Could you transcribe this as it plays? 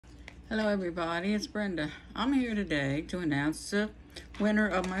Hello everybody, it's Brenda. I'm here today to announce the winner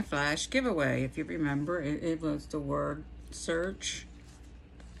of my Flash giveaway. If you remember, it was the word search,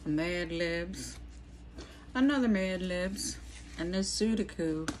 Mad Libs, another Mad Libs, and this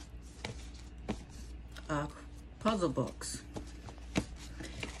Sudoku puzzle books,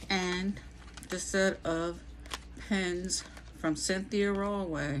 and the set of pens from Cynthia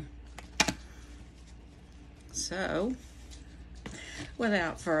Rawlway. So,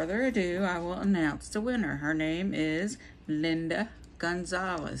 without further ado, I will announce the winner. Her name is Linda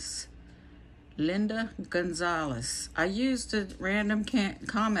Gonzalez. Linda Gonzalez. I used a random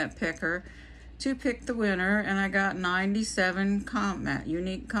comment picker to pick the winner, and I got 97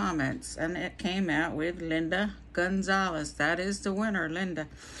 unique comments, and it came out with Linda Gonzalez. That is the winner, Linda.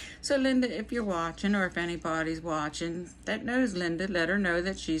 So Linda, if you're watching, or if anybody's watching that knows Linda, let her know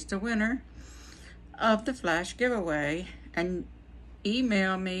that she's the winner of the Flash giveaway, and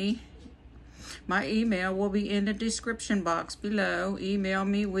email me. My email will be in the description box below. Email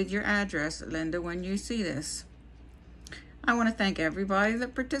me with your address, Linda, when you see this. I want to thank everybody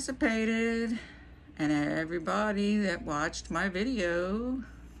that participated and everybody that watched my video.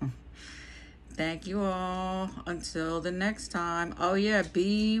 Thank you all. Until the next time. Oh yeah,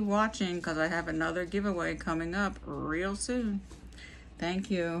 be watching because I have another giveaway coming up real soon.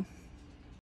 Thank you.